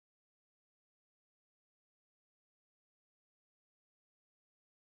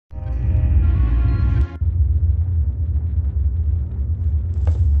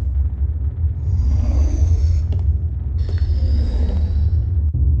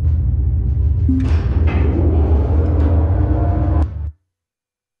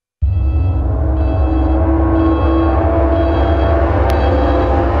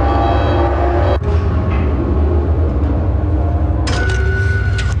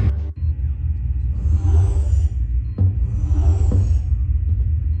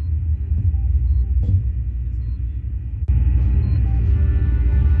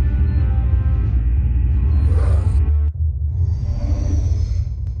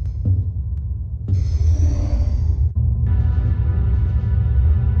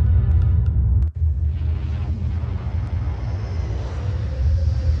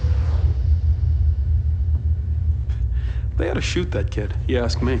They ought to shoot that kid, you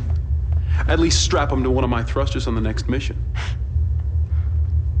ask me. At least strap him to one of my thrusters on the next mission.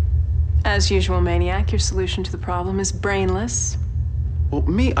 As usual, Maniac, your solution to the problem is brainless. Well,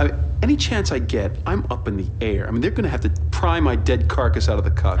 any chance I get, I'm up in the air. I mean, they're gonna have to pry my dead carcass out of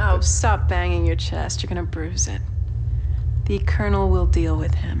the cockpit. Oh, stop banging your chest. You're gonna bruise it. The Colonel will deal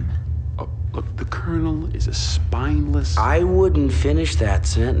with him. Oh, look, the Colonel is a spineless... I wouldn't finish that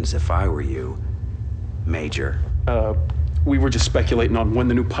sentence if I were you, Major. We were just speculating on when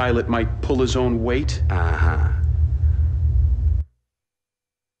the new pilot might pull his own weight. Uh-huh.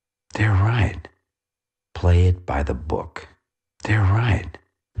 They're right. Play it by the book. They're right.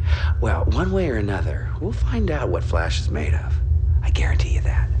 Well, one way or another, we'll find out what Flash is made of. I guarantee you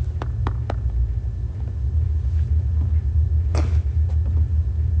that.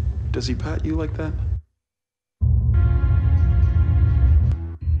 Does he pat you like that?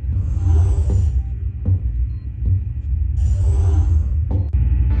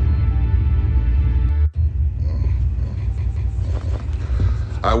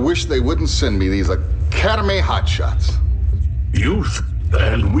 I wish they wouldn't send me these Academy hotshots. Youth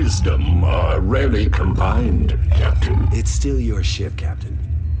and wisdom are rarely combined, Captain. It's still your ship, Captain.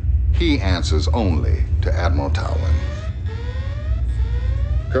 He answers only to Admiral Towin.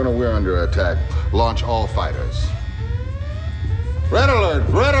 Colonel, we're under attack. Launch all fighters. Red alert!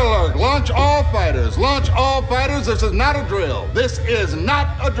 Red alert! Launch all fighters! Launch all fighters! This is not a drill! This is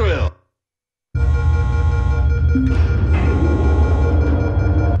not a drill!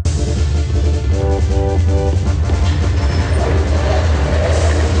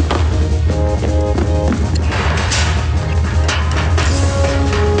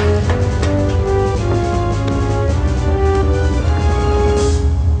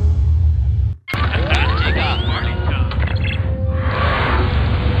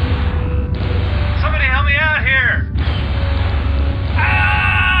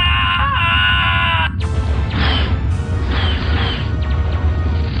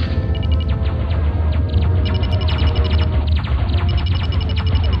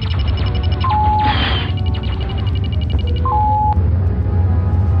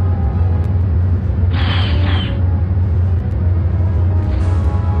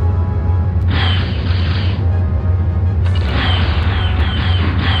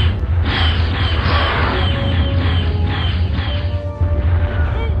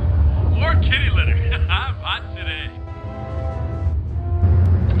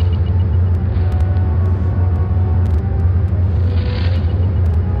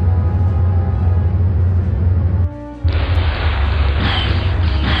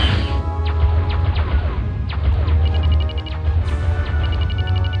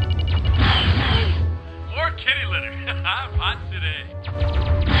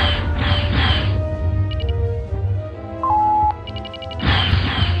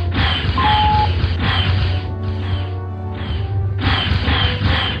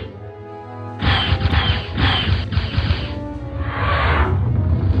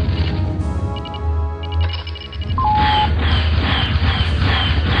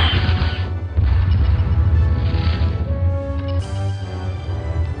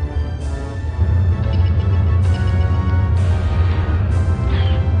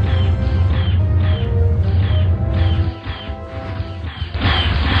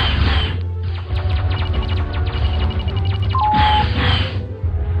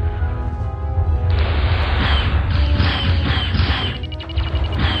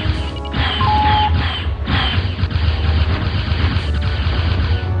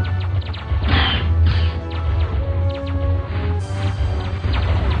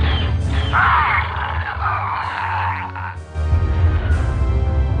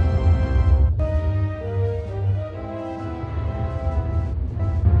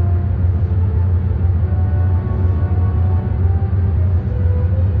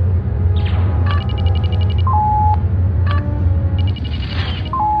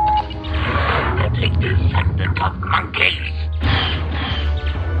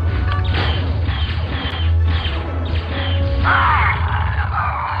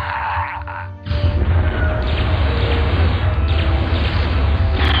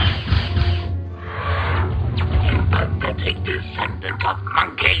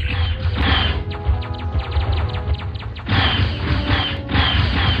 monkey!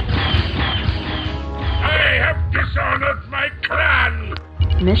 I have dishonored my clan!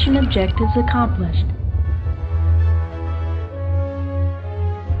 Mission objectives accomplished.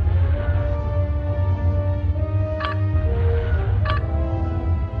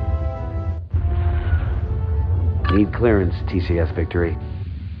 Need clearance, TCS Victory.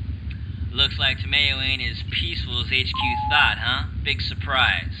 Looks like Tamayo ain't as peaceful as HQ thought, huh? Big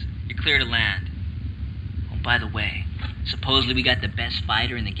surprise. You're clear to land. Oh, by the way, supposedly we got the best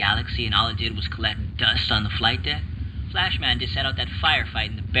fighter in the galaxy and all it did was collect dust on the flight deck? Flashman just set out that firefight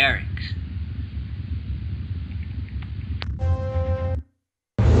in the barracks.